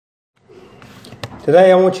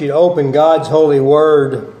Today I want you to open God's holy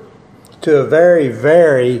word to a very,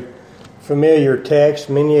 very familiar text.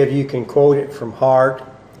 Many of you can quote it from heart.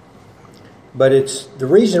 But it's the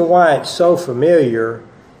reason why it's so familiar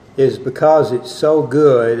is because it's so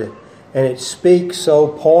good and it speaks so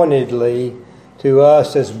pointedly to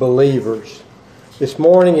us as believers. This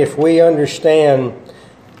morning, if we understand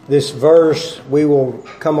this verse, we will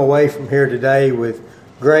come away from here today with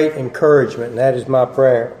great encouragement, and that is my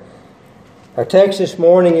prayer. Our text this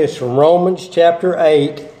morning is from Romans chapter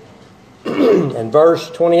 8 and verse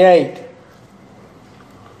 28.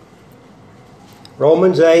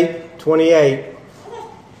 Romans 8:28.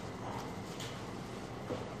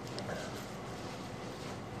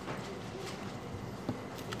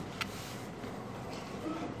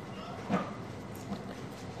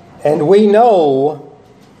 And we know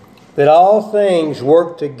that all things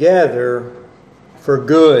work together for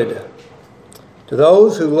good, to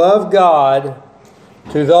those who love God,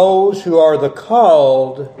 to those who are the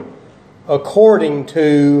called according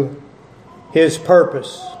to His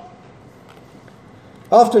purpose.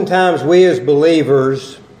 Oftentimes we as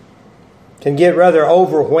believers can get rather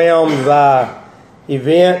overwhelmed by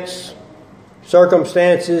events,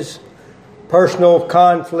 circumstances, personal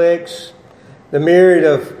conflicts, the myriad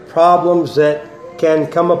of problems that can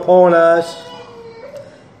come upon us,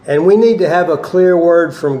 and we need to have a clear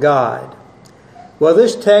word from God. Well,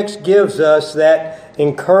 this text gives us that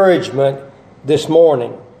encouragement this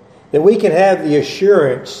morning, that we can have the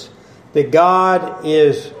assurance that God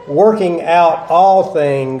is working out all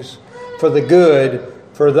things for the good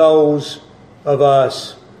for those of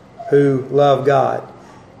us who love God.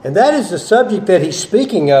 And that is the subject that he's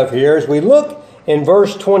speaking of here. As we look in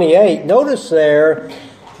verse 28, notice there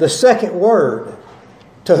the second word.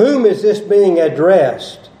 To whom is this being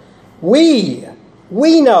addressed? We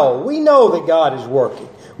know that God is working.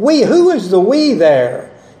 Who is the we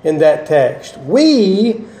there in that text?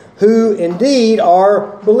 We who indeed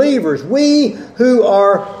are believers. We who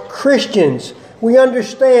are Christians. We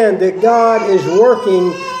understand that God is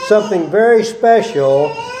working something very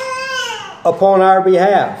special upon our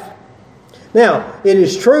behalf. Now, it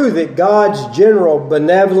is true that God's general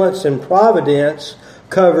benevolence and providence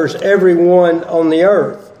covers everyone on the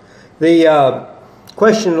earth. The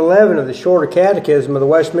question 11 of the Shorter Catechism of the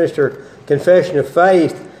Westminster Confession of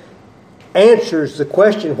Faith answers the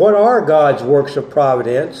question, what are God's works of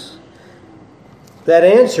providence? That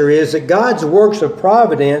answer is that God's works of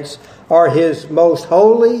providence are His most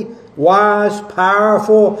holy, wise,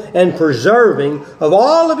 powerful, and preserving of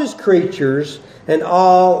all of His creatures and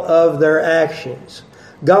all of their actions.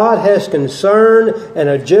 God has concern and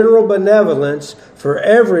a general benevolence for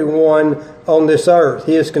everyone on this earth.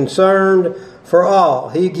 He is concerned for all.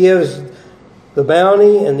 He gives the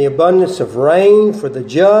bounty and the abundance of rain for the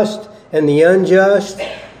just and the unjust.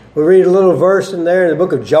 We read a little verse in there in the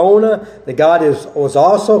book of Jonah that God was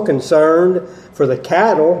also concerned for the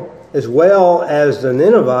cattle as well as the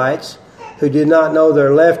Ninevites who did not know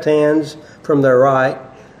their left hands from their right.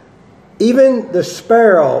 Even the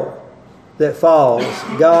sparrow that falls,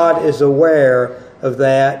 God is aware of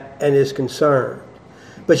that and is concerned.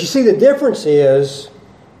 But you see, the difference is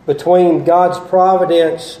between God's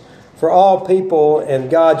providence for all people and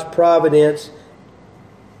God's providence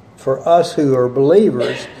for us who are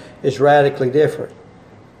believers is radically different.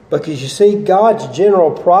 Because you see, God's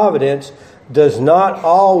general providence does not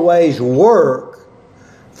always work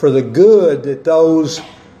for the good that those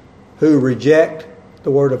who reject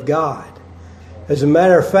the Word of God. As a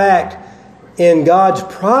matter of fact, in God's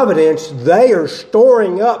providence, they are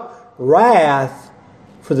storing up wrath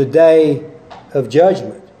for the day of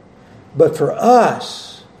judgment. But for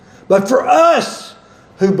us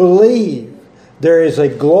who believe, there is a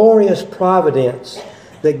glorious providence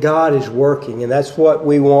that God is working. And that's what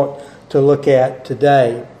we want to look at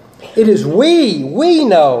today. It is we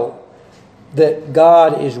know that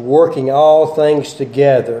God is working all things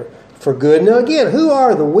together for good. Now again, who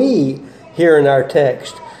are the we here in our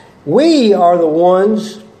text? We are the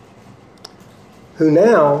ones who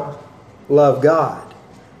now love God.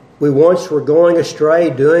 We once were going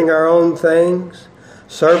astray, doing our own things,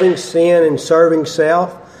 serving sin and serving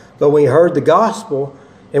self. But when we heard the gospel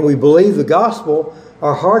and we believed the gospel,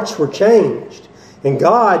 our hearts were changed. And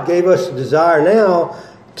God gave us a desire now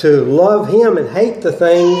to love Him and hate the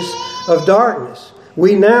things of darkness.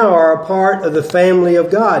 We now are a part of the family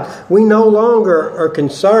of God. We no longer are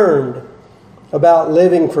concerned about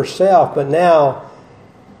living for self, but now,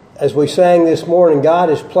 as we sang this morning, God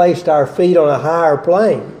has placed our feet on a higher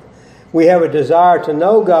plane. We have a desire to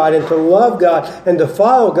know God and to love God and to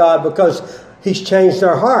follow God because He's changed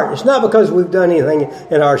our heart. It's not because we've done anything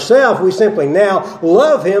in ourselves. We simply now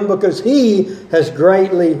love Him because He has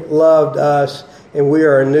greatly loved us, and we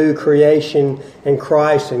are a new creation in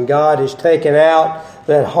Christ. And God has taken out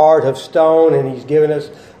that heart of stone, and He's given us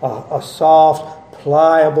a soft,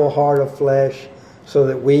 pliable heart of flesh so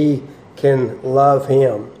that we can love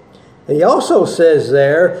Him. And He also says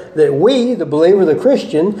there that we, the believer, the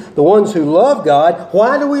Christian, the ones who love God,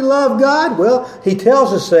 why do we love God? Well, He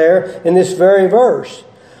tells us there in this very verse,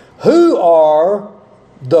 who are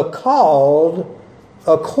the called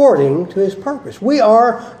according to His purpose. We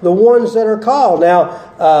are the ones that are called.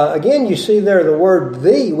 Now, again, you see there the word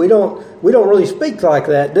 "thee." We don't really speak like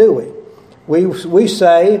that, do we? We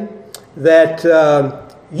say that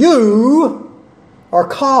you are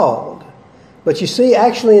called. But you see,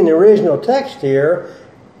 actually in the original text here,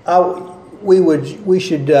 we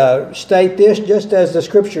should state this just as the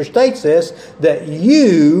Scripture states this, that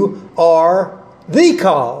you are the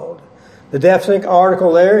called. The definite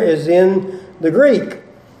article there is in the Greek.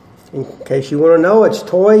 In case you want to know, it's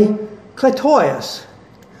toi kletoios.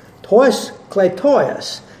 Tois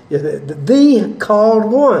kletoios. The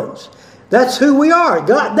called ones. That's who we are.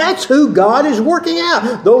 God, that's who God is working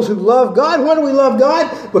out. Those who love God. Why do we love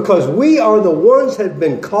God? Because we are the ones that have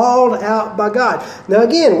been called out by God. Now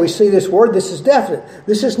again, we see this word. This is definite.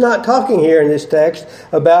 This is not talking here in this text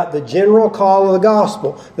about the general call of the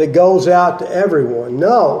gospel that goes out to everyone.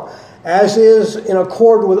 No. As is in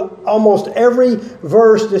accord with almost every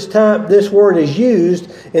verse this word is used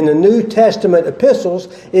in the New Testament epistles,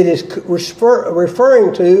 it is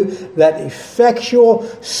referring to that effectual,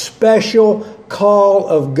 special call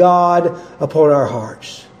of God upon our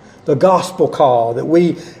hearts. The gospel call that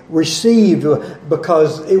we received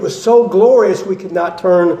because it was so glorious we could not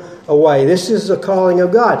turn away. This is the calling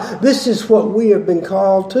of God. This is what we have been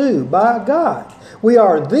called to by God. We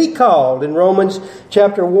are the called. In Romans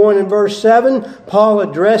chapter 1 and verse 7, Paul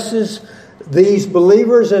addresses these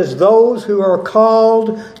believers as those who are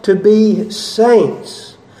called to be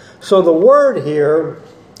saints. So the word here,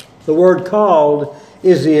 the word called,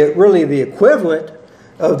 is really the equivalent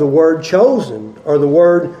of the word chosen or the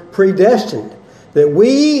word predestined. That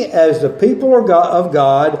we, as the people of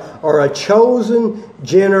God, are a chosen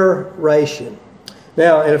generation.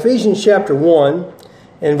 Now, in Ephesians chapter 1,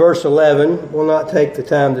 in verse 11, we'll not take the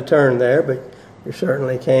time to turn there, but you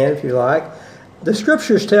certainly can if you like. The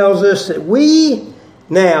Scriptures tells us that we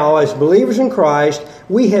now, as believers in Christ,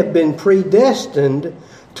 we have been predestined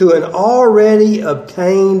to an already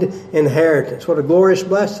obtained inheritance. What a glorious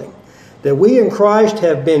blessing. That we in Christ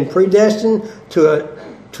have been predestined to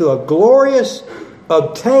a glorious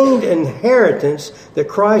obtained inheritance that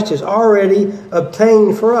Christ has already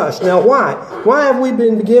obtained for us. Now why? Why have we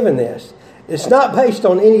been given this? It's not based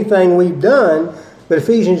on anything we've done, but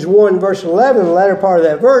Ephesians 1 verse 11, the latter part of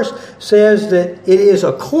that verse, says that it is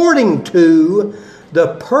according to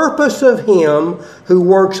the purpose of Him who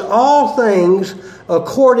works all things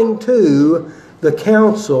according to the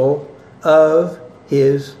counsel of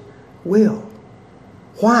His will.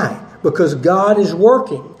 Why? Because God is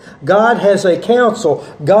working. God has a counsel.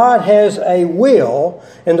 God has a will.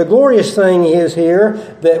 And the glorious thing is here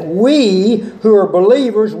that we who are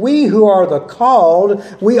believers, we who are the called,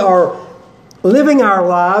 we are living our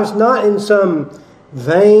lives not in some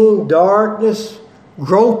vain darkness,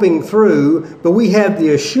 groping through, but we have the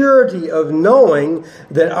assurity of knowing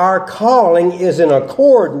that our calling is in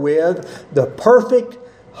accord with the perfect,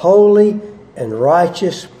 holy, and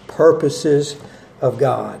righteous purposes of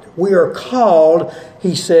God. We are called,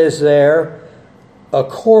 he says there,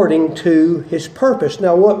 according to His purpose.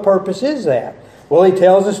 Now, what purpose is that? Well, he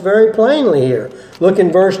tells us very plainly here. Look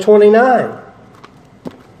in verse 29.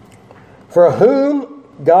 For whom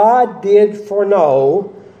God did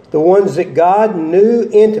foreknow, the ones that God knew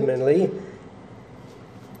intimately,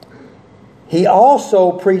 He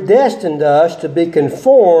also predestined us to be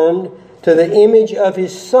conformed to the image of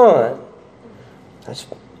His Son. That's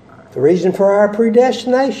the reason for our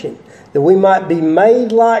predestination, that we might be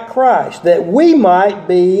made like Christ, that we might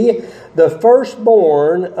be the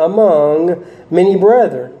firstborn among many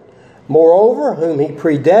brethren. Moreover, whom He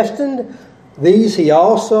predestined, these He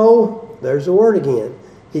also, there's the word again,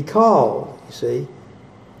 He called, you see.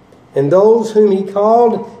 And those whom He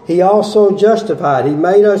called, He also justified. He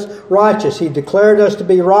made us righteous. He declared us to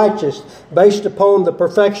be righteous based upon the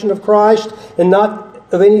perfection of Christ and not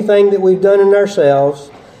of anything that we've done in ourselves.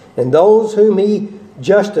 And those whom He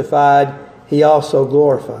justified, He also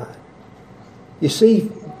glorified. You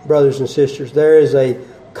see, brothers and sisters, there is a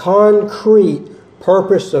concrete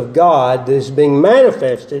purpose of God that is being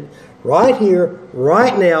manifested right here,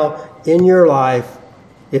 right now, in your life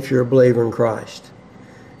if you're a believer in Christ.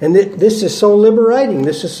 And this is so liberating.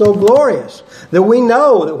 This is so glorious that we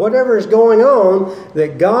know that whatever is going on,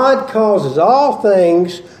 that God causes all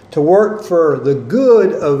things to work for the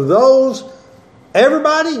good of those,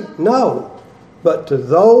 everybody? No. But to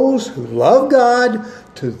those who love God,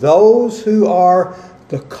 to those who are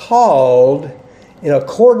the called in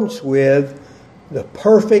accordance with the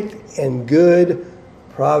perfect and good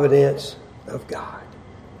providence of God.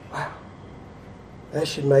 Wow. That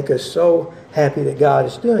should make us so happy that God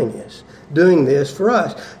is doing this for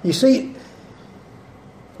us. You see,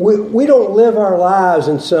 we don't live our lives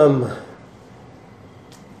in some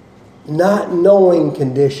not knowing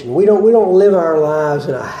condition. We don't live our lives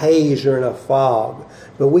in a haze or in a fog,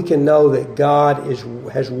 but we can know that God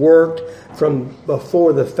has worked from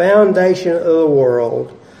before the foundation of the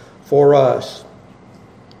world for us.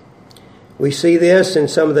 We see this in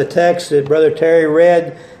some of the texts that Brother Terry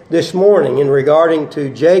read this morning in regarding to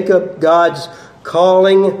Jacob, God's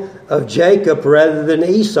calling of Jacob rather than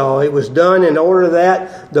Esau. It was done in order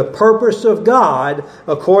that the purpose of God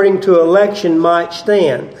according to election might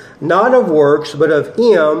stand, not of works, but of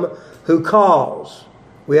Him who calls.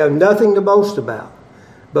 We have nothing to boast about,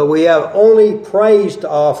 but we have only praise to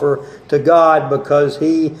offer to God because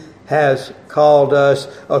He has called us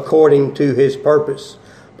according to His purpose.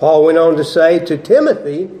 Paul went on to say to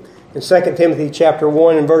Timothy, in 2 Timothy chapter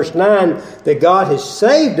 1 and verse 9, that God has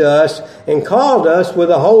saved us and called us with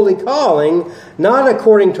a holy calling, not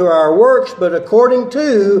according to our works, but according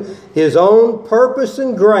to His own purpose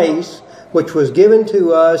and grace, which was given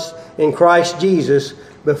to us in Christ Jesus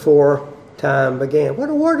before time began. What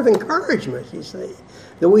a word of encouragement, you see,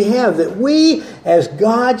 that we have, that we as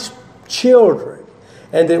God's children,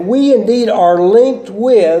 and that we indeed are linked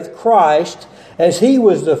with Christ as He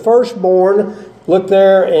was the firstborn. Look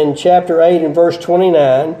there in chapter 8 and verse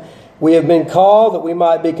 29. We have been called that we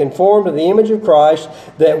might be conformed to the image of Christ,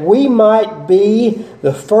 that we might be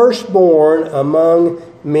the firstborn among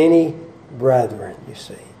many brethren, you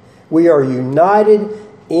see. We are united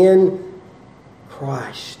in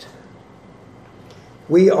Christ.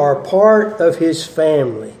 We are part of His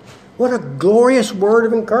family. What a glorious word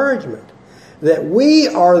of encouragement. That we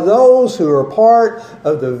are those who are part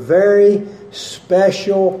of the very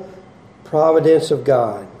special providence of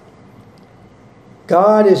God.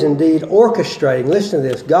 God is indeed orchestrating, listen to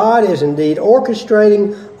this, God is indeed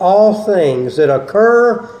orchestrating all things that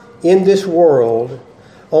occur in this world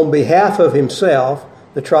on behalf of Himself,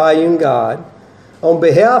 the triune God, on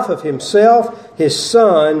behalf of Himself, His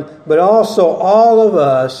Son, but also all of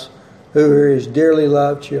us who are His dearly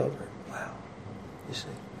loved children. Wow. You see,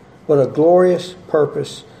 what a glorious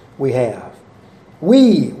purpose we have.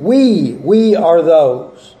 We are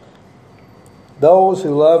those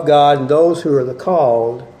who love God and those who are the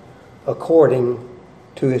called according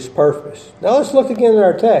to His purpose. Now let's look again at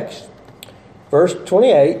our text. Verse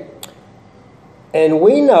 28. And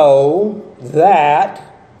we know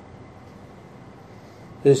that,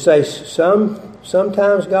 does it say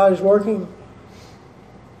sometimes God is working?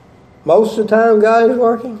 Most of the time God is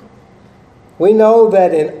working? We know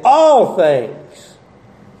that in all things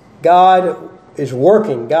God is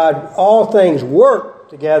working. All things work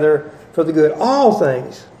together for the good. All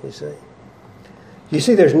things, you see. You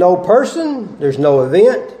see, there's no person, there's no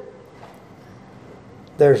event,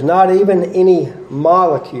 there's not even any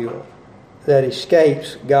molecule that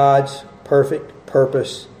escapes God's perfect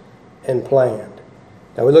purpose and plan.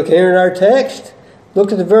 Now we look here in our text.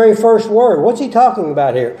 Look at the very first word. What's he talking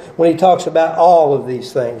about here when he talks about all of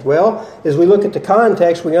these things? Well, as we look at the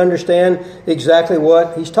context, we understand exactly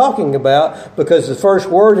what he's talking about, because the first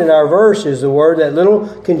word in our verse is the word, that little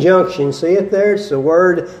conjunction. See it there? It's the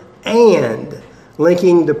word and,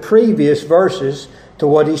 linking the previous verses to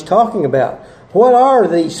what he's talking about. What are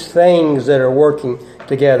these things that are working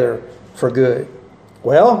together for good?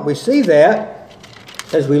 Well, we see that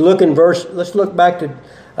as we look in verse, let's look back to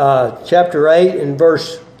chapter 8 and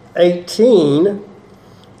verse 18.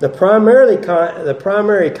 The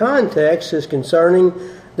primary context is concerning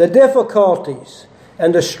the difficulties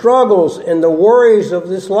and the struggles and the worries of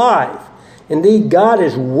this life. Indeed, God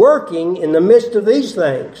is working in the midst of these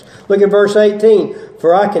things. Look at verse 18.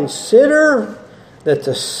 For I consider that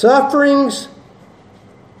the sufferings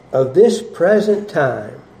of this present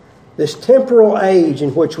time, this temporal age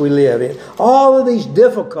in which we live in, all of these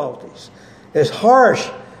difficulties, as harsh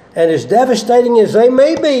and as devastating as they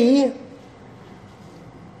may be,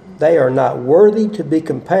 they are not worthy to be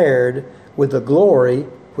compared with the glory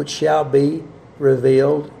which shall be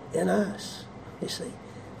revealed in us. You see,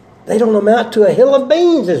 they don't amount to a hill of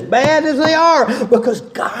beans, as bad as they are, because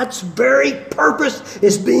God's very purpose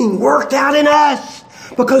is being worked out in us.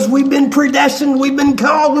 Because we've been predestined, we've been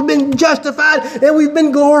called, we've been justified, and we've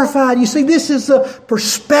been glorified. You see, this is the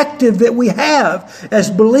perspective that we have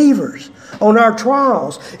as believers on our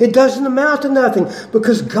trials. It doesn't amount to nothing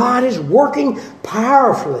because God is working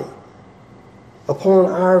powerfully upon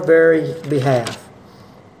our very behalf.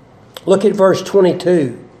 Look at verse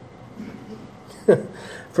 22.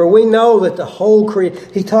 For we know that the whole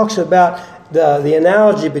he talks about the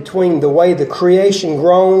analogy between the way the creation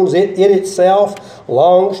groans, it itself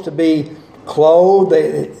longs to be clothed.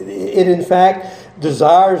 It in fact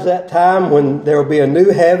desires that time when there will be a new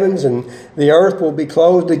heavens and the earth will be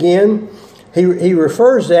clothed again. He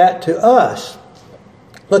refers that to us.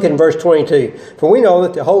 Look in verse 22. For we know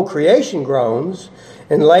that the whole creation groans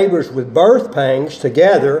and labors with birth pangs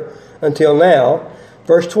together until now.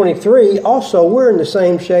 Verse 23, also we're in the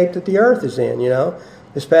same shape that the earth is in,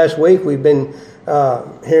 This past week we've been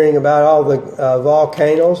hearing about all the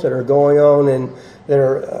volcanoes that are going on and that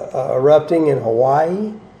are erupting in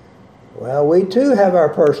Hawaii. Well, we too have our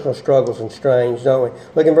personal struggles and strains, don't we?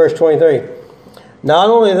 Look in verse 23. Not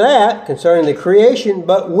only that, concerning the creation,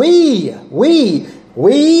 but we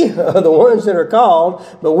are the ones that are called,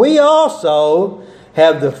 but we also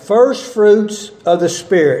have the first fruits of the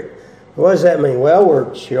Spirit. What does that mean? Well,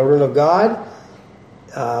 we're children of God.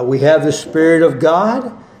 We have the Spirit of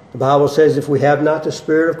God. The Bible says if we have not the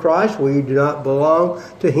Spirit of Christ, we do not belong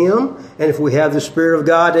to Him. And if we have the Spirit of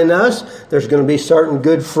God in us, there's going to be certain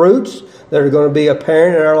good fruits that are going to be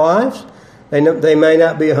apparent in our lives. They may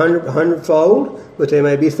not be 100-fold, but they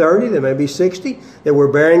may be 30, they may be 60, that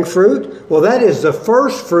we're bearing fruit. Well, that is the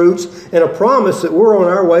first fruits and a promise that we're on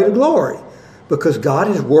our way to glory because God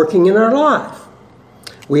is working in our life.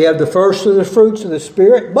 We have the first of the fruits of the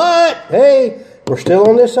Spirit, but, hey, we're still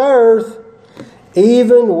on this earth.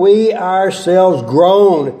 Even we ourselves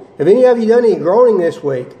groan. Have any of you done any groaning this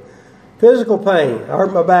week? Physical pain. I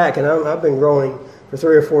hurt my back, and I've been groaning for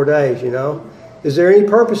 3 or 4 days, Is there any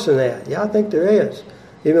purpose in that? Yeah, I think there is.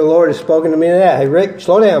 Even the Lord has spoken to me that. Hey, Rick,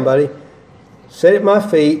 slow down, buddy. Sit at my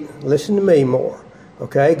feet. Listen to me more.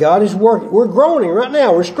 Okay? God is working. We're groaning right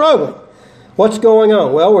now. We're struggling. What's going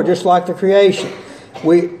on? Well, we're just like the creation.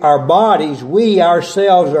 Our bodies, we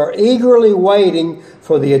ourselves are eagerly waiting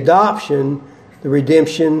for the adoption, the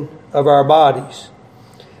redemption of our bodies.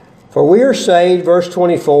 For we are saved, verse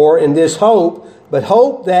 24, in this hope, but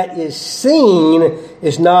hope that is seen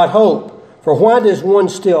is not hope. For why does one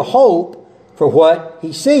still hope for what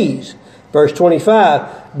he sees? Verse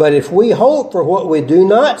 25, but if we hope for what we do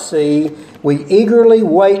not see, we eagerly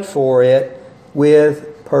wait for it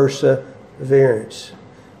with perseverance.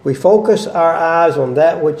 We focus our eyes on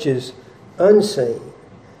that which is unseen.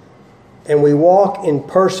 And we walk in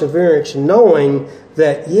perseverance knowing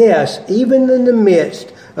that, yes, even in the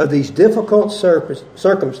midst of these difficult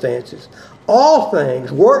circumstances, all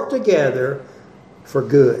things work together for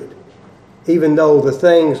good. Even though the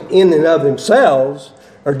things in and of themselves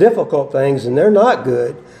are difficult things and they're not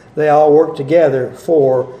good, they all work together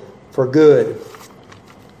for good.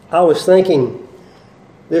 I was thinking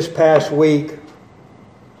this past week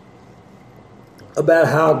about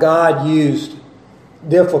how God used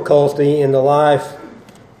difficulty in the life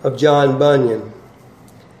of John Bunyan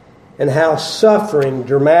and how suffering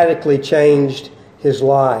dramatically changed his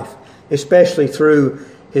life, especially through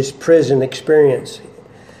his prison experience.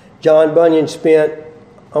 John Bunyan spent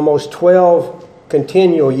almost 12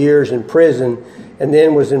 continual years in prison and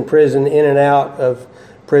then was in prison in and out of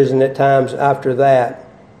prison at times after that.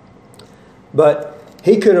 But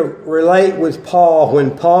he could relate with Paul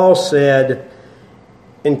when Paul said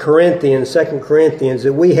in Corinthians, 2 Corinthians,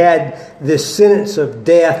 that we had this sentence of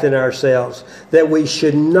death in ourselves, that we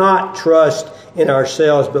should not trust in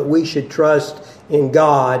ourselves, but we should trust in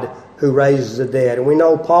God who raises the dead. And we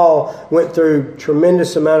know Paul went through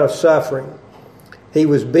tremendous amount of suffering. He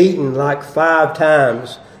was beaten like 5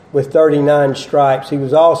 times with 39 stripes. He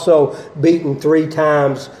was also beaten 3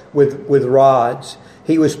 times with rods.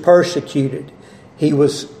 He was persecuted.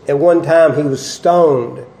 At one time he was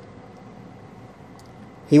stoned.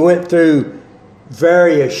 He went through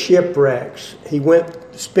various shipwrecks. He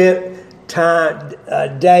spent time,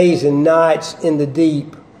 days and nights in the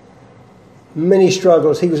deep. Many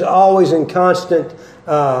struggles. He was always in constant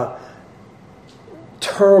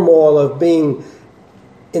turmoil of being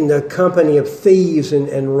in the company of thieves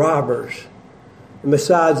and robbers. And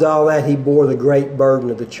besides all that, he bore the great burden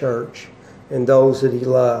of the church and those that he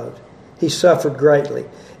loved. He suffered greatly.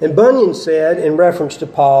 And Bunyan said, in reference to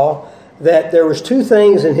Paul, that there was 2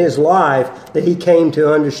 things in his life that he came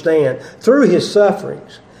to understand through his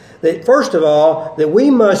sufferings. That first of all, that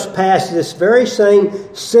we must pass this very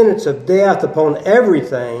same sentence of death upon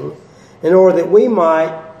everything in order that we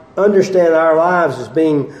might understand our lives as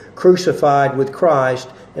being crucified with Christ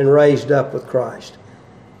and raised up with Christ.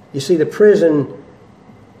 You see, the prison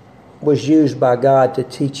was used by God to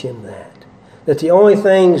teach him that the only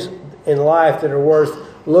things in life that are worth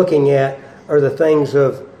looking at are the things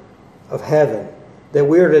of heaven. That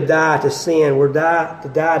we're to die to sin, we're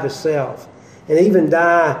to die to self, and even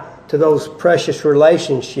die to those precious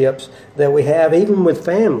relationships that we have, even with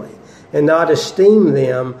family, and not esteem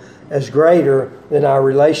them as greater than our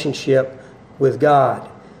relationship with God.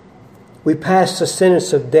 We pass the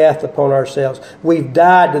sentence of death upon ourselves. We've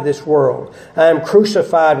died to this world. I am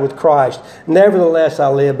crucified with Christ. Nevertheless I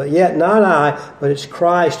live, but yet not I, but it's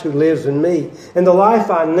Christ who lives in me. And the life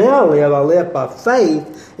I now live, I live by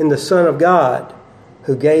faith in the Son of God,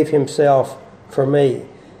 who gave himself for me.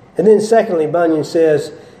 And then secondly, Bunyan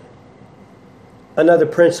says, another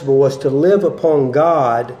principle was to live upon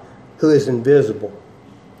God who is invisible.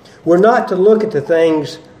 We're not to look at the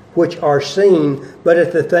things which are seen, but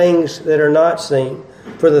at the things that are not seen.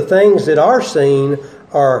 For the things that are seen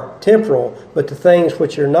are temporal, but the things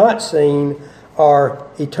which are not seen are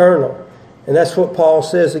eternal. And that's what Paul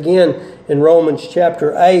says again in Romans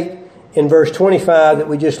chapter 8 in verse 25 that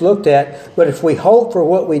we just looked at. But if we hope for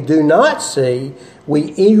what we do not see,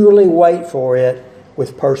 we eagerly wait for it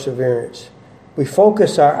with perseverance. We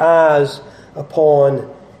focus our eyes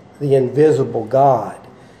upon the invisible God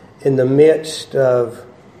in the midst of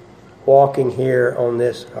walking here on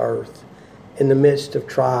this earth, in the midst of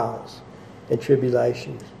trials and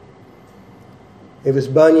tribulations. It was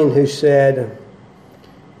Bunyan who said,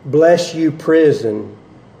 "Bless you, prison,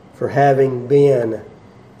 for having been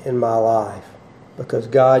in my life," because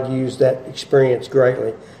God used that experience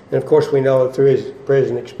greatly. And of course we know that through his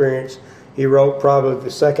prison experience, he wrote probably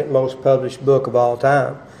the second most published book of all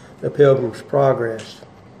time, The Pilgrim's Progress.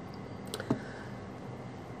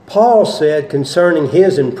 Paul said concerning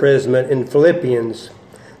his imprisonment in Philippians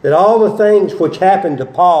that all the things which happened to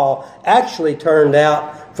Paul actually turned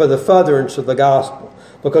out for the furtherance of the gospel.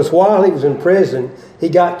 Because while he was in prison, he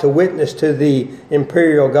got to witness to the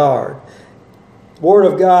imperial guard. The word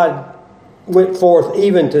of God went forth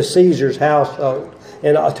even to Caesar's household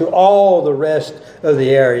and to all the rest of the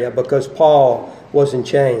area because Paul was in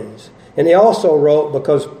chains. And he also wrote,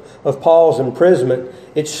 because of Paul's imprisonment,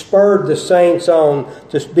 it spurred the saints on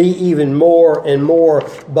to be even more and more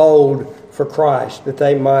bold for Christ, that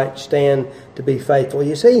they might stand to be faithful.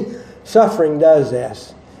 You see, suffering does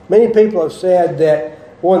this. Many people have said that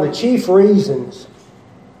one of the chief reasons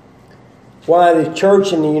why the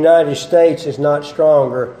church in the United States is not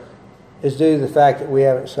stronger is due to the fact that we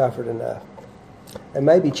haven't suffered enough. It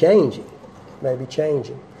may be changing.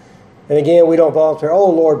 And again, we don't volunteer, "Oh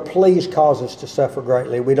Lord, please cause us to suffer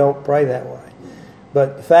greatly." We don't pray that way.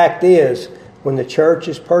 But the fact is, when the church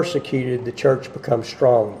is persecuted, the church becomes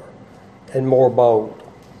stronger and more bold.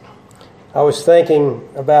 I was thinking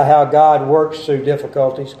about how God works through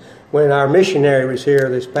difficulties when our missionary was here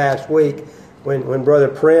this past week, when Brother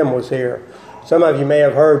Prim was here. Some of you may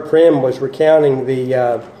have heard Prim was recounting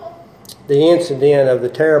the incident of the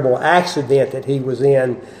terrible accident that he was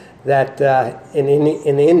in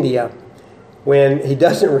in India, when he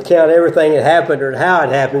doesn't recount everything that happened or how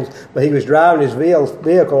it happens, but he was driving his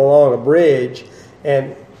vehicle along a bridge,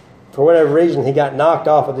 and for whatever reason he got knocked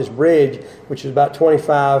off of this bridge, which is about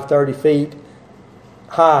 25, 30 feet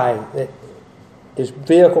high. His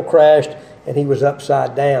vehicle crashed and he was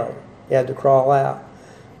upside down. He had to crawl out.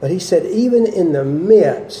 But he said even in the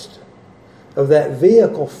midst of that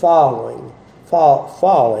vehicle falling,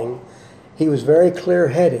 he was very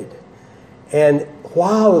clear-headed. And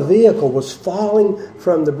while the vehicle was falling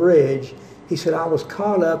from the bridge, he said, I was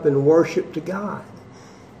caught up in worship to God.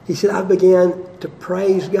 He said, I began to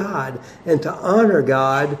praise God and to honor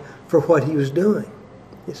God for what he was doing.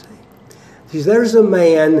 You see, there's a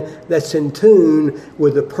man that's in tune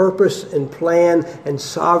with the purpose and plan and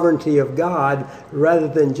sovereignty of God rather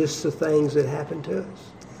than just the things that happen to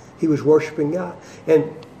us. He was worshiping God.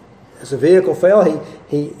 And as the vehicle fell,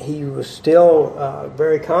 he was still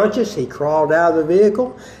very conscious. He crawled out of the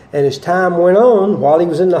vehicle. And as time went on, while he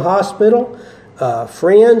was in the hospital,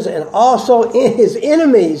 friends and also his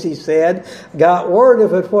enemies, he said, got word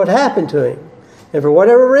of what happened to him. And for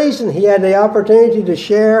whatever reason, he had the opportunity to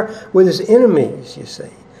share with his enemies, you see.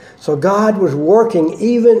 So God was working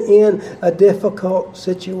even in a difficult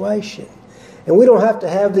situation. And we don't have to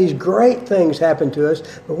have these great things happen to us,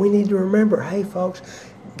 but we need to remember, hey folks,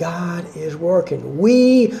 God is working.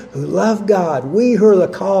 We who love God, we who are the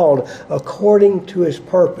called according to his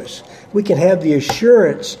purpose, we can have the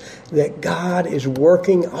assurance that God is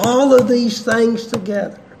working all of these things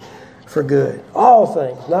together for good. All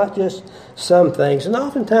things, not just some things. And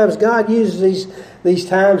oftentimes God uses these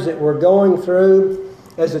times that we're going through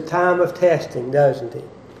as a time of testing, doesn't He?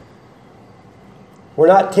 We're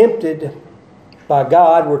not tempted by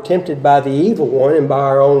God, we're tempted by the evil one and by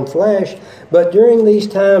our own flesh. But during these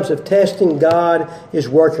times of testing, God is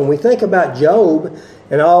working. We think about Job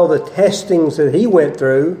and all the testings that he went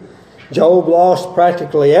through. Job lost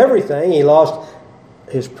practically everything. He lost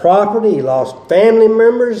his property, he lost family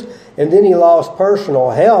members, and then he lost personal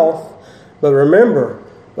health. But remember,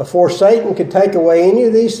 before Satan could take away any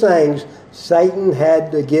of these things, Satan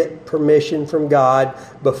had to get permission from God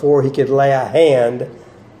before he could lay a hand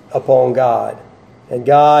upon God. And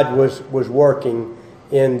God was working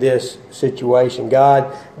in this situation.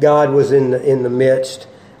 God was in the midst.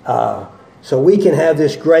 So we can have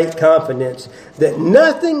this great confidence that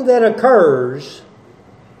nothing that occurs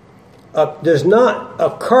does not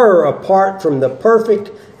occur apart from the perfect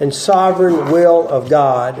and sovereign will of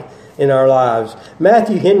God in our lives.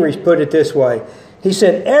 Matthew Henry's put it this way. He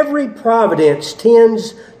said, every providence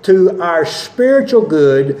tends to our spiritual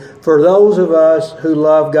good for those of us who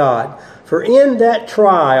love God. For in that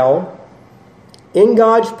trial, in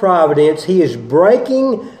God's providence, He is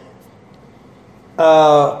breaking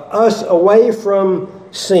us away from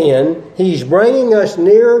sin. He's bringing us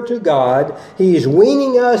nearer to God. He is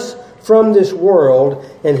weaning us from this world,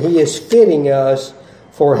 and He is fitting us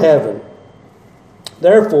for heaven.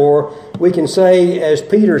 Therefore, we can say, as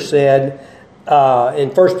Peter said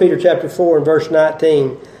in 1 Peter chapter 4 and verse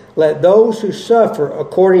 19, let those who suffer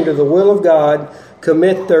according to the will of God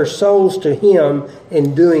commit their souls to Him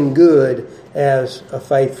in doing good as a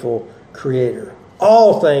faithful Creator.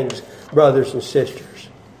 All things, brothers and sisters.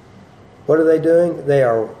 What are they doing? They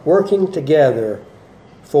are working together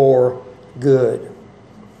for good.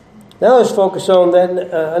 Now let's focus on that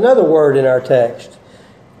another word in our text.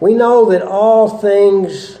 We know that all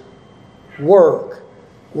things work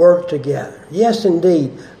together. Yes,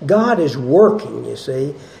 indeed. God is working, you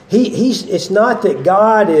see. It's not that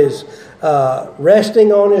God is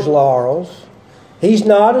resting on His laurels. He's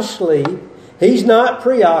not asleep. He's not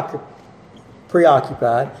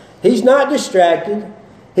preoccupied. He's not distracted.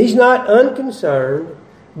 He's not unconcerned.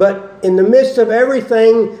 But in the midst of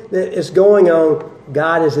everything that is going on,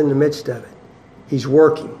 God is in the midst of it. He's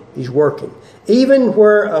working. He's working. Even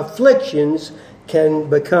where afflictions can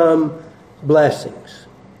become blessings.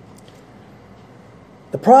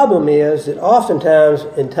 The problem is that oftentimes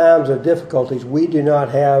in times of difficulties, we do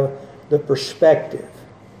not have the perspective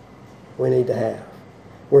we need to have.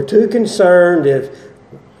 We're too concerned if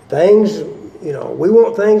things, we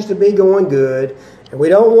want things to be going good, and we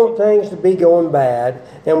don't want things to be going bad,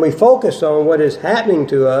 and we focus on what is happening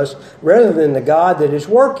to us rather than the God that is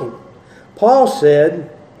working. Paul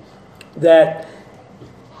said that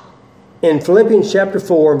in Philippians chapter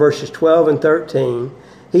 4, verses 12 and 13,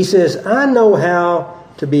 he says, I know how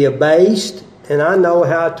to be abased, and I know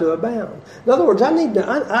how to abound. In other words,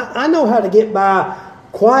 I know how to get by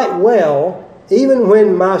quite well, even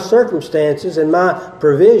when my circumstances and my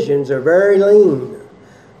provisions are very lean.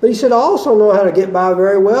 But he said, I also know how to get by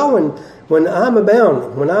very well when I'm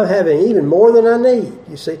abounding, when I'm having even more than I need.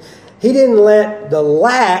 You see, he didn't let the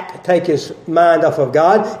lack take his mind off of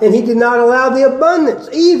God, and he did not allow the abundance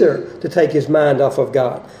either to take his mind off of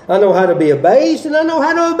God. I know how to be abased, and I know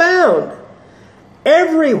how to abound.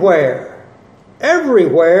 Everywhere,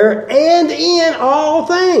 and in all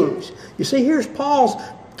things. You see, here's Paul's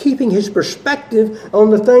keeping his perspective on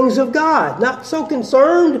the things of God. Not so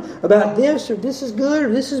concerned about this, or this is good, or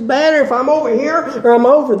this is bad, or if I'm over here, or I'm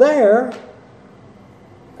over there.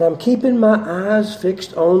 I'm keeping my eyes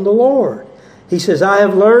fixed on the Lord. He says, I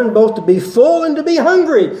have learned both to be full and to be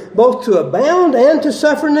hungry, both to abound and to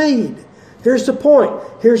suffer need. Here's the point.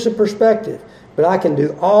 Here's the perspective. But I can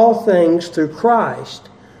do all things through Christ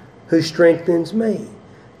who strengthens me.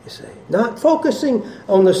 You see, not focusing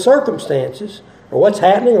on the circumstances or what's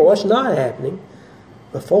happening or what's not happening,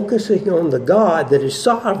 but focusing on the God that is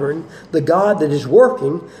sovereign, the God that is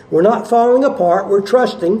working. We're not falling apart. We're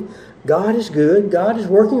trusting God is good. God is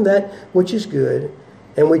working that which is good,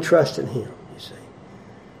 and we trust in Him. You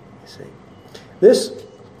see, this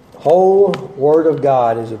whole Word of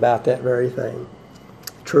God is about that very thing.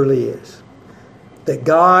 It truly is. That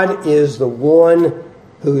God is the one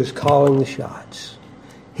who is calling the shots.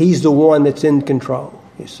 He's the one that's in control,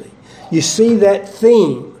 you see. You see that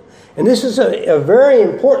theme. And this is a very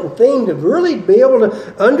important theme to really be able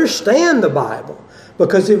to understand the Bible.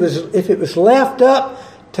 Because if it was left up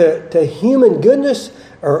to human goodness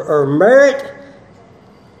or merit,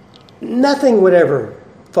 nothing would ever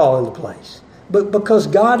fall into place. But because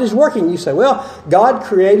God is working, you say, well, God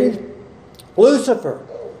created Lucifer.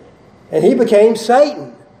 And he became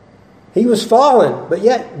Satan. He was fallen. But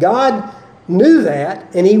yet God knew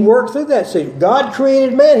that, and He worked through that. See, God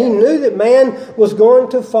created man. He knew that man was going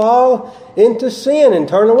to fall into sin and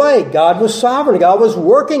turn away. God was sovereign. God was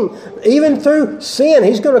working even through sin.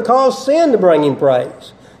 He's going to cause sin to bring Him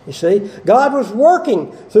praise. You see, God was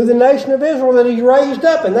working through the nation of Israel that He raised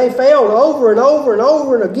up, and they failed over and over and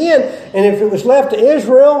over and again. And if it was left to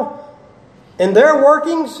Israel and their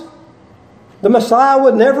workings, the Messiah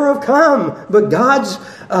would never have come. But God's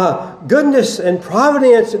goodness and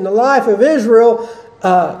providence in the life of Israel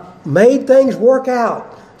made things work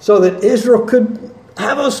out so that Israel could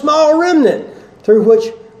have a small remnant through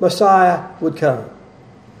which Messiah would come.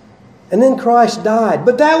 And then Christ died.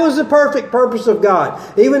 But that was the perfect purpose of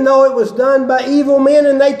God. Even though it was done by evil men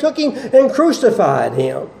and they took Him and crucified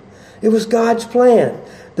Him. It was God's plan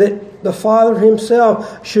that the Father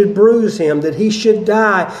Himself should bruise Him, that He should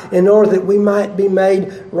die in order that we might be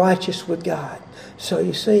made righteous with God. So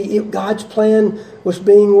you see, God's plan was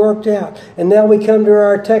being worked out. And now we come to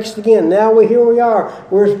our text again. Now here we are.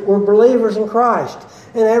 We're believers in Christ.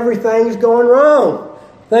 And everything's going wrong.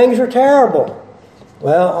 Things are terrible.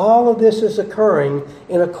 Well, all of this is occurring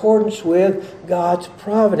in accordance with God's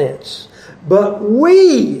providence. But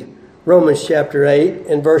we, Romans chapter 8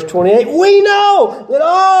 and verse 28, we know that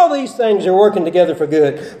all these things are working together for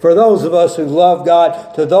good for those of us who love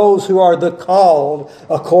God, to those who are the called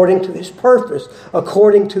according to His purpose,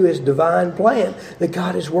 according to His divine plan, that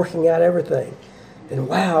God is working out everything. And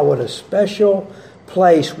wow, what a special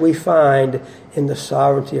place we find in the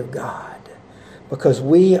sovereignty of God, because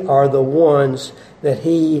we are the ones that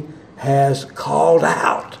He has called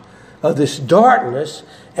out of this darkness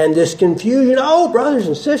and this confusion. Oh, brothers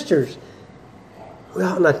and sisters, we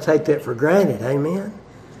ought not to take that for granted, amen?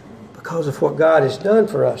 Because of what God has done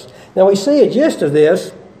for us. Now we see a gist of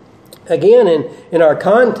this, again, in our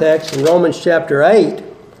context in Romans chapter 8.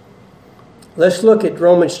 Let's look at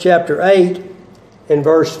Romans chapter 8 and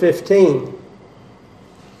verse 15.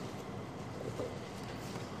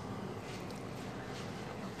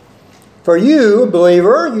 For you,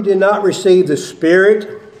 believer, you did not receive the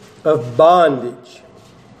spirit of bondage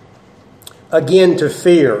again to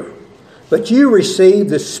fear, but you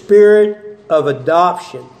received the spirit of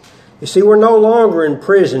adoption. You see, we're no longer in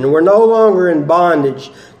prison. We're no longer in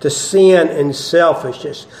bondage to sin and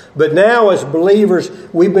selfishness. But now as believers,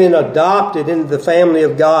 we've been adopted into the family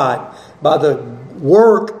of God by the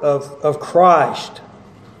work of Christ.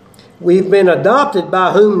 We've been adopted,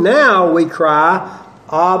 by whom now we cry,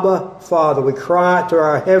 Abba, Father. We cry out to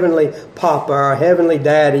our heavenly Papa, our heavenly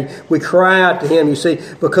Daddy. We cry out to Him, you see,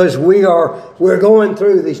 because we're going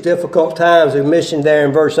through these difficult times. We mentioned there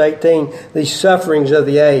in verse 18, these sufferings of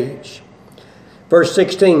the age. Verse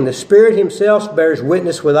 16, the Spirit Himself bears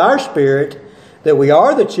witness with our spirit that we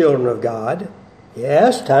are the children of God.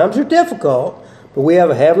 Yes, times are difficult, but we have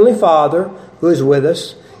a heavenly Father who is with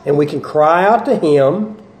us, and we can cry out to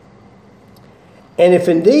Him. And if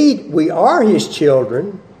indeed we are His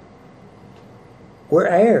children, we're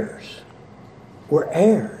heirs. We're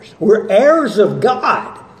heirs. We're heirs of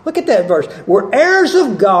God. Look at that verse. We're heirs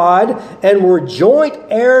of God, and we're joint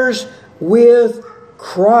heirs with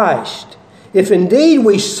Christ. If indeed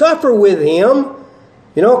we suffer with Him,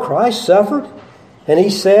 you know, Christ suffered, and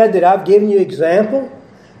He said that I've given you example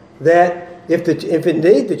that if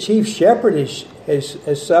indeed the chief shepherd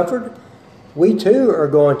has suffered, we too are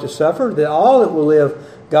going to suffer. That all that will live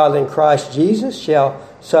godly in Christ Jesus shall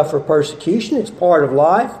suffer persecution. It's part of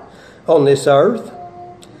life on this earth.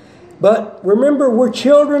 But remember, we're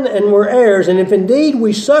children and we're heirs. And if indeed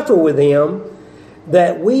we suffer with Him,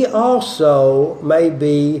 that we also may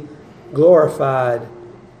be glorified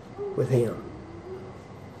with Him.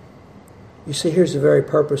 You see, here's the very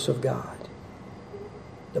purpose of God.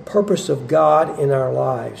 The purpose of God in our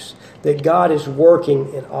lives. That God is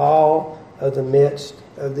working in all of the midst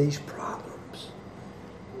of these problems.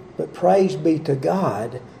 But praise be to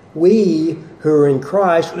God, we who are in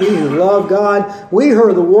Christ, we who love God, we who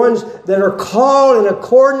are the ones that are called in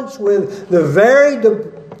accordance with the very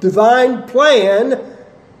divine plan,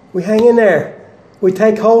 we hang in there. We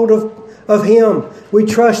take hold of Him. We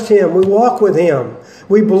trust Him. We walk with Him.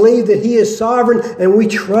 We believe that He is sovereign, and we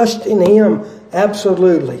trust in Him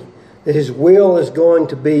absolutely, that His will is going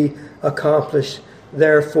to be accomplished.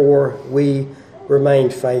 Therefore, we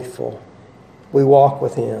remain faithful. We walk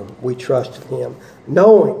with Him. We trust in Him.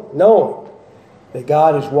 Knowing that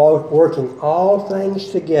God is working all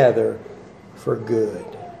things together for good.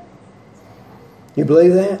 You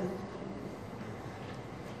believe that?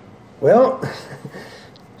 Well,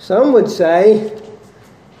 some would say,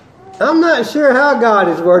 I'm not sure how God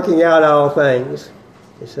is working out all things.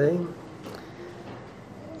 You see?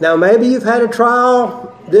 Now maybe you've had a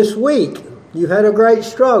trial this week. You've had a great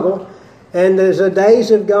struggle. And as the days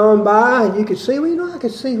have gone by, you could see, I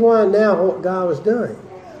could see why now what God was doing.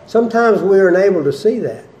 Sometimes we are unable to see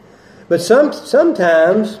that. But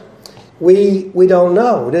sometimes we don't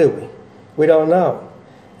know, do we? We don't know.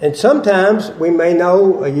 And sometimes we may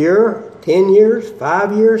know a year, 10 years,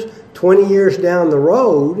 5 years, 20 years down the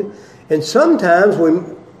road. And sometimes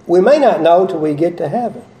we may not know till we get to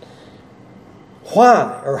heaven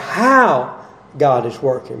why or how God is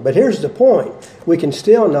working. But here's the point. We can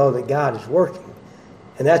still know that God is working.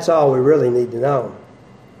 And that's all we really need to know.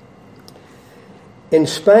 In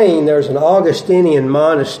Spain, there's an Augustinian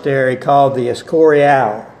monastery called the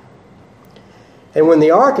Escorial. And when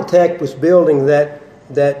the architect was building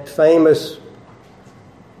that famous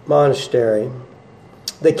monastery,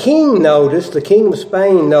 the king of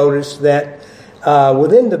Spain noticed that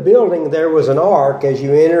within the building there was an ark as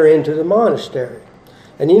you enter into the monastery.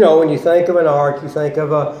 And when you think of an ark, you think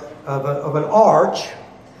of an arch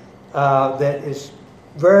that is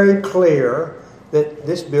very clear that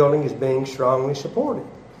this building is being strongly supported.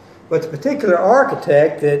 But the particular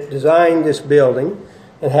architect that designed this building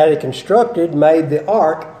and had it constructed made the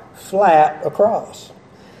ark flat across.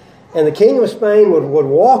 And the king of Spain would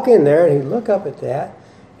walk in there and he'd look up at that,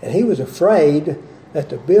 and he was afraid that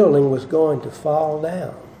the building was going to fall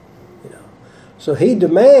down. So he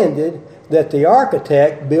demanded that the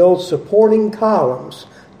architect build supporting columns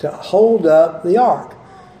to hold up the ark.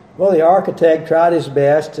 Well, the architect tried his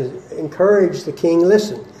best to encourage the king,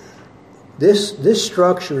 listen, this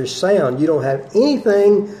structure is sound. You don't have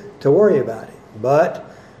anything to worry about it. But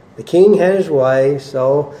the king had his way,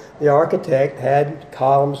 so the architect had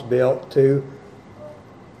columns built to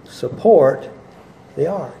support the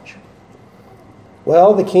arch.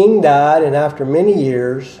 Well, the king died, and after many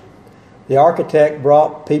years, the architect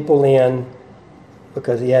brought people in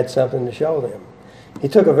because he had something to show them. He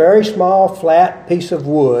took a very small, flat piece of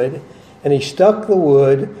wood, and he stuck the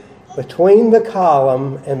wood between the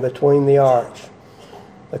column and between the arch.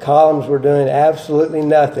 The columns were doing absolutely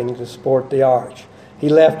nothing to support the arch. He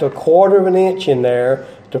left a quarter of an inch in there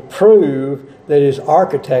to prove that his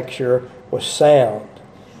architecture was sound,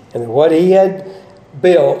 and that what he had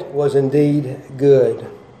built was indeed good.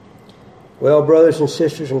 Well, brothers and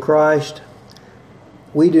sisters in Christ,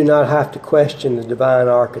 we do not have to question the divine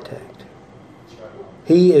architect.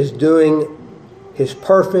 He is doing his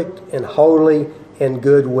perfect and holy and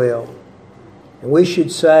good will. And we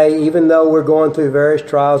should say, even though we're going through various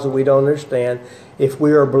trials that we don't understand, if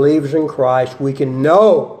we are believers in Christ, we can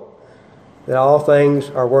know that all things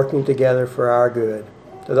are working together for our good,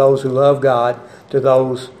 to those who love God, to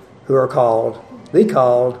those who are called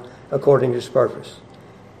according to his purpose.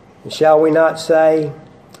 And shall we not say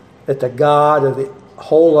that the God of the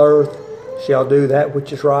whole earth shall do that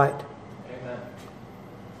which is right? Amen.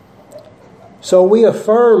 So we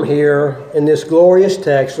affirm here in this glorious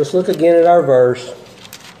text, let's look again at our verse,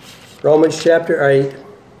 Romans chapter 8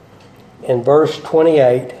 and verse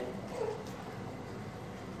 28.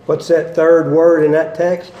 What's that third word in that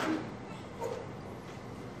text?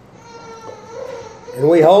 And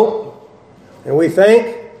we hope, and we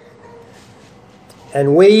think,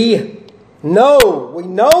 and we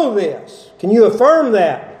know this. Can you affirm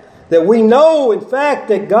that? That we know, in fact,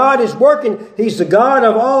 that God is working. He's the God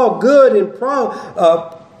of all good and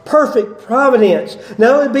perfect providence.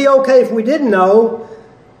 Now, it would be okay if we didn't know,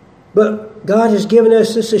 but God has given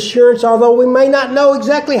us this assurance, although we may not know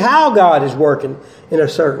exactly how God is working in a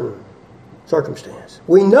certain circumstance.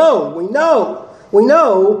 We know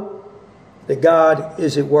that God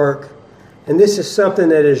is at work. And this is something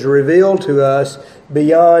that is revealed to us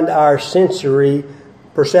beyond our sensory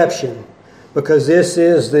perception, because this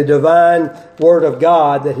is the divine Word of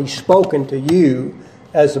God that He's spoken to you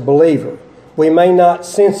as a believer. We may not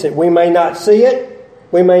sense it. We may not see it.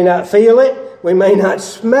 We may not feel it. We may not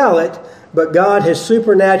smell it. But God has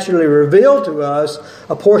supernaturally revealed to us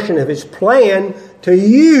a portion of His plan to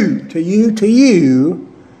you,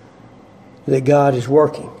 that God is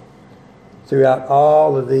working throughout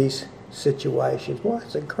all of these situations. Well,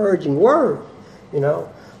 it's an encouraging word,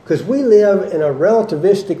 because we live in a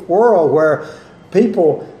relativistic world where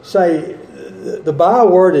people say the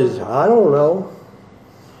byword is, I don't know,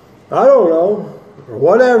 or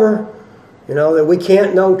whatever, that we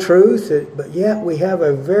can't know truth, but yet we have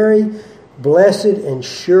a very blessed and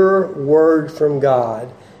sure word from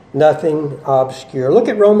God, nothing obscure. Look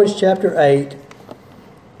at Romans chapter 8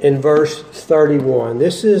 in verse 31.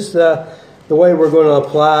 This is the way we're going to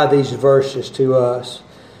apply these verses to us.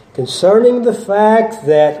 concerning the fact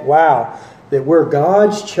that, that we're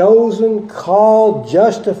God's chosen, called,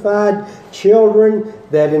 justified children,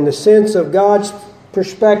 that in the sense of God's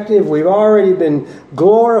perspective, we've already been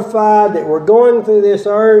glorified, that we're going through this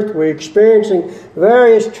earth, we're experiencing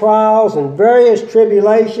various trials and various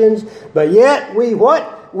tribulations, but yet we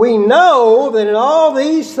know that in all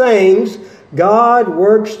these things, God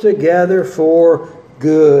works together for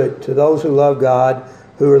good to those who love God,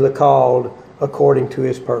 who are the called according to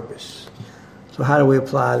His purpose. So how do we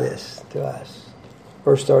apply this to us?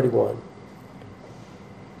 Verse 31.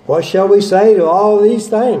 What shall we say to all of these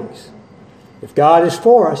things? If God is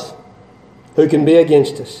for us, who can be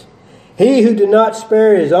against us? He who did not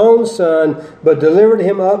spare His own Son, but delivered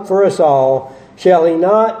Him up for us all, shall He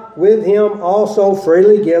not with Him also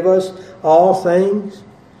freely give us all things?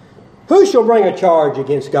 Who shall bring a charge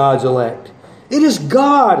against God's elect? It is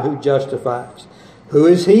God who justifies. Who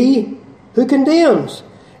is He who condemns?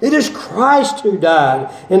 It is Christ who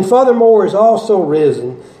died, and furthermore is also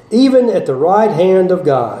risen, even at the right hand of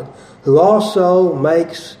God, who also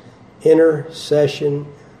makes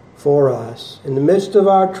intercession for us. In the midst of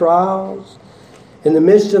our trials, in the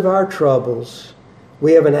midst of our troubles,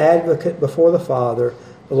 we have an advocate before the Father,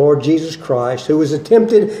 the Lord Jesus Christ, who was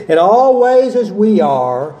tempted in all ways as we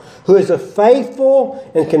are, who is a faithful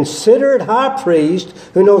and considerate high priest,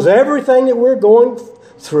 who knows everything that we're going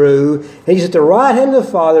through. He's at the right hand of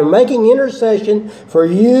the Father, making intercession for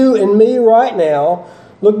you and me right now.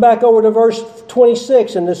 Look back over to verse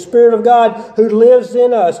 26. And the Spirit of God who lives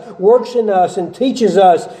in us, works in us, and teaches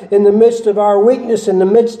us in the midst of our weakness, in the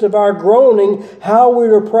midst of our groaning, how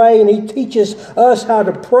we're to pray. And He teaches us how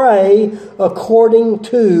to pray according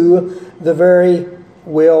to the very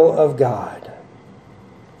will of God.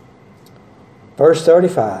 Verse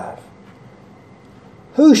 35.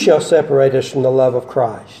 Who shall separate us from the love of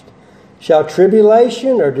Christ? Shall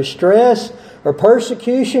tribulation or distress or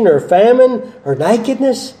persecution or famine or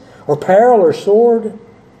nakedness or peril or sword?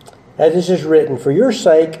 As this is written, for your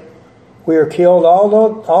sake we are killed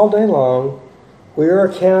all day long. We are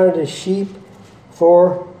accounted as sheep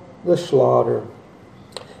for the slaughter.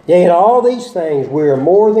 Yea, in all these things we are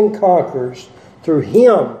more than conquerors through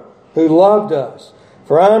Him who loved us.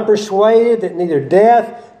 For I am persuaded that neither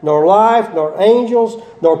death, nor life, nor angels,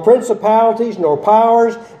 nor principalities, nor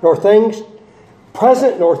powers, nor things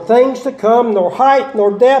present, nor things to come, nor height,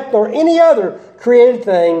 nor depth, nor any other created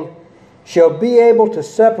thing shall be able to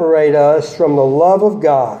separate us from the love of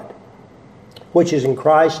God, which is in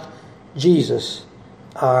Christ Jesus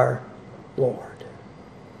our Lord.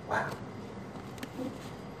 Wow.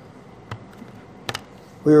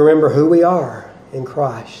 We remember who we are in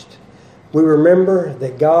Christ. We remember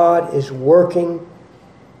that God is working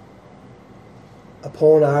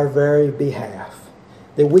upon our very behalf.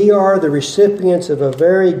 That we are the recipients of a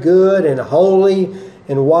very good and holy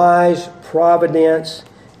and wise providence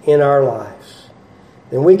in our lives.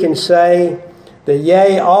 And we can say that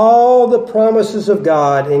yea, all the promises of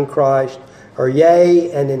God in Christ are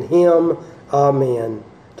yea, and in Him, amen,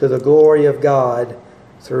 to the glory of God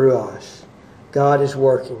through us. God is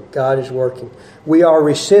working. God is working. We are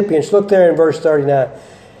recipients. Look there in verse 39.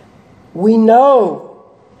 We know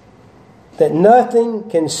that nothing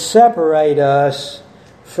can separate us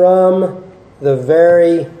from the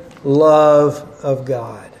very love of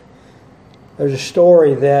God. There's a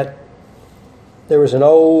story that there was an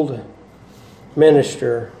old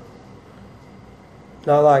minister,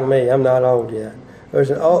 not like me, I'm not old yet. There's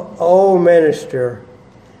an old minister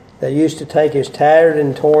that used to take his tattered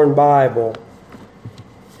and torn Bible,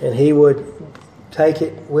 and he would take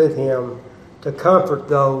it with him to comfort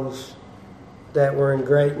those that were in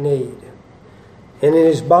great need. And in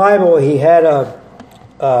his Bible, he had a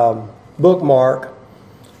bookmark,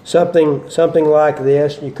 something like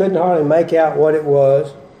this. You couldn't hardly make out what it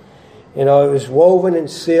was. You know, it was woven in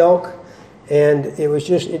silk, and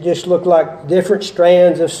it just looked like different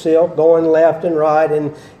strands of silk going left and right,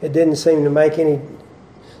 and it didn't seem to make any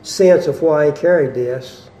sense of why he carried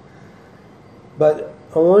this. But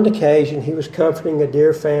on one occasion, he was comforting a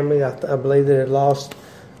dear family, I believe, that had lost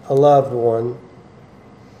a loved one.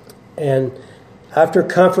 And after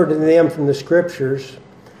comforting them from the Scriptures,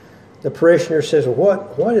 the parishioner says,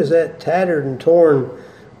 what is that tattered and torn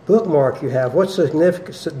bookmark you have? What's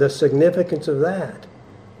the significance of that?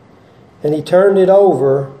 And he turned it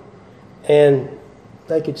over, and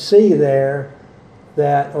they could see there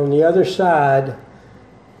that on the other side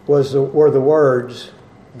were the words,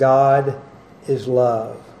 God is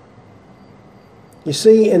love. You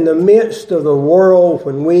see, in the midst of the world,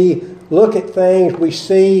 when we look at things, we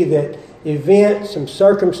see that events, some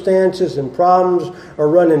circumstances and problems are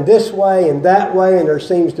running this way and that way, and there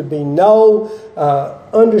seems to be no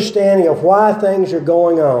understanding of why things are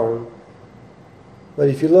going on. But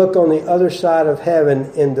if you look on the other side of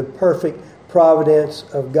heaven in the perfect providence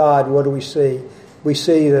of God, what do we see? We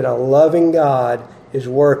see that a loving God is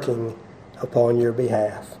working upon your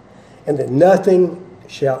behalf, and that nothing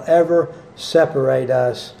shall ever separate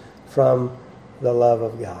us from the love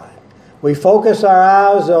of God. We focus our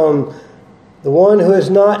eyes on the one who is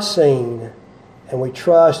not seen, and we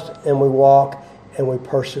trust and we walk and we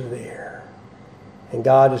persevere. And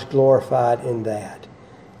God is glorified in that.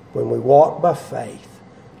 When we walk by faith,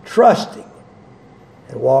 trusting,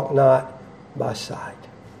 and walk not by sight.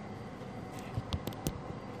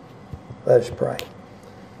 Let us pray.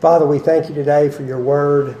 Father, we thank you today for your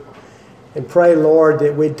word, and pray, Lord,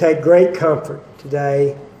 that we'd take great comfort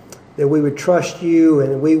today, that we would trust you,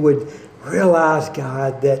 and we would realize,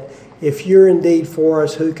 God, that if you're indeed for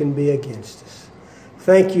us, who can be against us?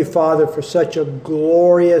 Thank you, Father, for such a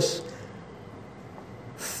glorious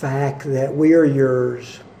fact that we are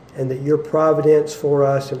yours, and that your providence for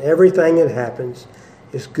us and everything that happens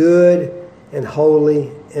is good and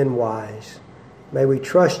holy and wise. May we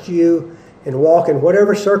trust you and walk in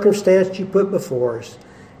whatever circumstance you put before us,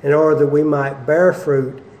 in order that we might bear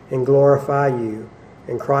fruit and glorify you.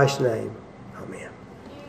 In Christ's name,